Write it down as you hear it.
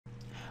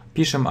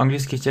Пишем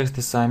английские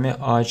тексты сами.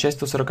 Часть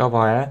 140,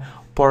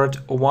 part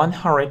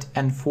 140.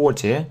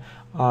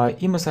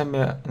 И мы с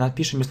вами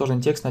напишем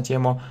несложный текст на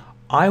тему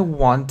I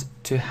want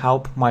to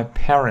help my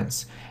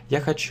parents.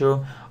 Я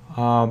хочу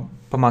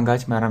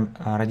помогать моим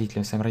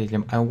родителям, своим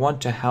родителям. I want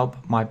to help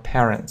my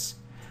parents.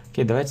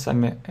 Окей, давайте с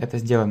вами это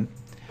сделаем.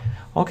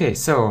 Окей,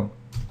 so,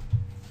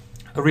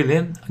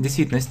 really, в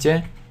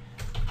действительности,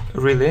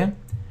 really,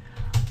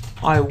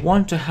 I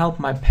want to help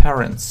my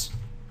parents.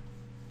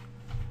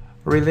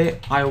 Really,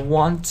 I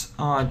want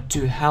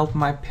to help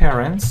my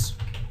parents.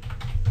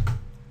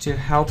 To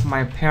help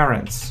my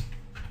parents.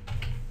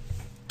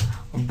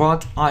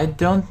 But I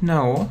don't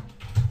know.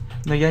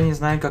 Но я не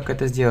знаю, как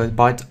это сделать.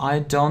 But I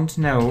don't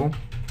know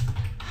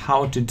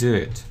how to do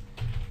it.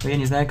 Но я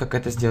не знаю, как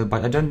это сделать.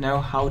 But I don't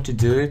know how to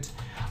do it.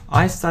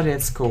 I study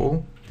at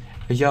school.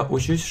 Я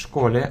учусь в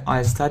школе.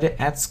 I study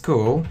at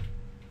school.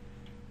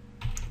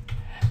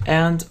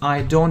 And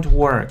I don't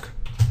work.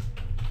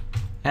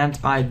 And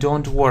I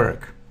don't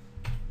work.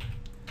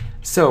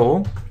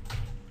 So,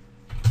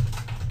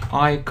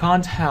 I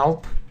can't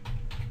help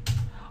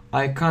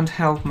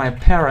my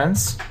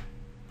parents.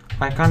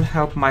 I can't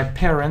help my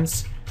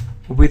parents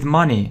with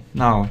money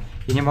now.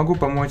 Я не могу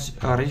помочь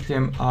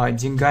родителям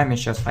деньгами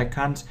сейчас. I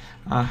can't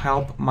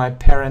help my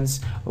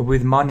parents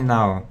with money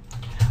now.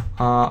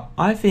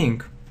 I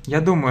think,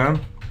 я думаю,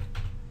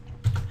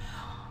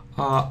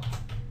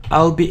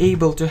 I'll be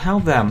able to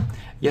help them.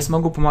 Я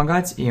смогу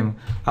помогать им.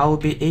 I'll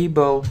be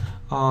able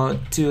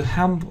to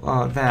help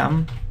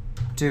them.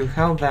 To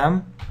help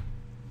them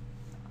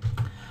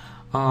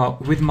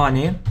with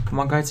money,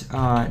 помогать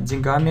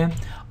деньгами,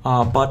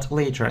 but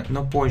later,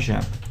 но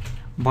позже.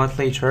 But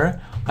later,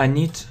 I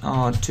need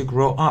to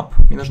grow up.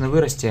 Мне нужно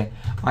вырасти.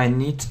 I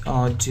need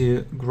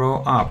to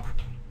grow up.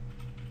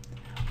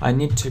 I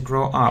need to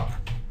grow up.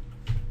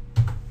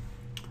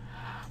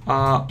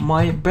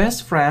 My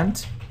best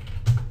friend,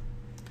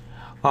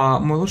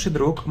 мой лучший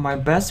друг, my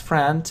best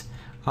friend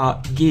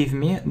gave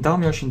me, дал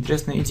мне очень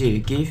интересную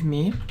идею. Gave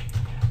me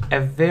a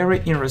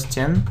very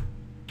interesting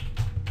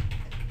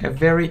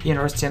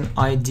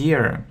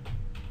idea.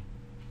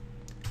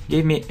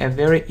 Gave me a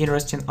very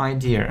interesting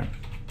idea.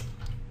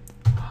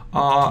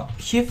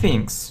 He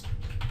thinks,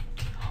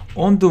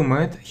 он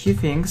думает, he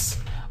thinks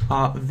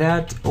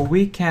that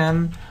we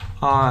can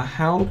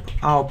help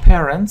our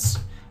parents,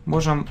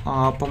 можем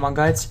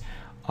помогать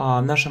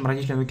нашим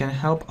родителям, we can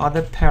help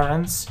other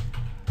parents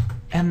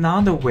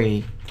another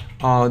way,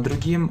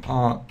 другим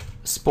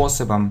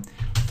способом.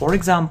 For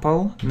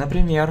example,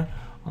 например,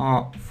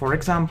 for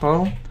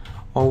example,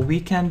 we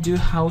can do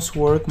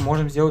housework,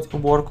 можем сделать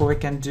уборку, we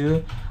can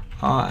do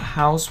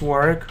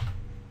housework.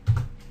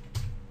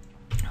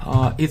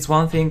 It's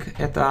one thing,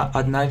 это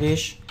одна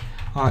вещь.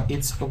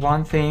 It's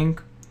one thing.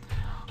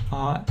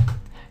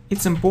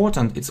 It's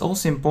important, it's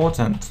also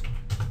important.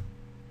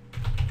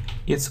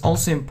 It's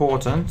also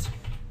important.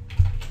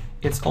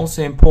 It's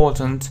also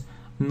important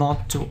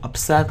not to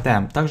upset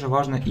them. Также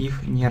важно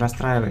их не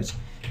расстраивать.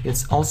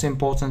 It's also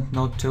important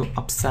not to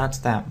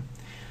upset them.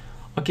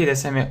 Окей,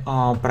 давайте с вами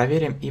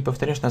проверим и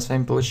повторим, что у нас с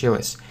вами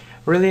получилось.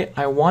 Really,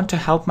 I want to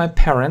help my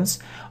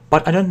parents,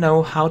 but I don't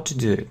know how to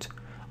do it.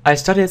 I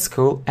study at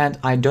school and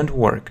I don't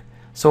work,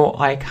 so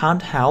I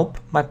can't help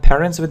my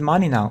parents with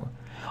money now.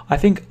 I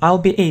think I'll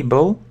be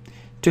able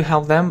to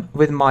help them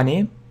with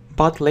money,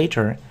 but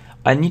later.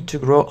 I need to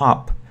grow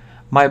up.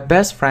 My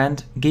best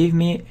friend gave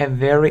me a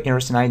very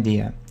interesting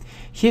idea.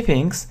 He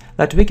thinks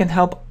that we can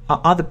help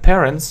other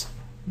parents.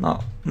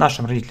 No,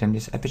 нашим родителям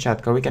здесь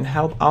опечатка. We can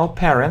help our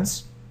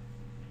parents.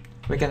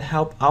 We can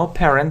help our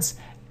parents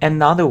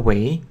another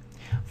way.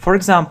 For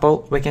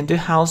example, we can do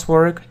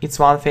housework. It's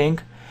one thing.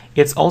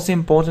 It's also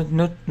important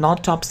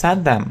not to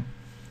upset them.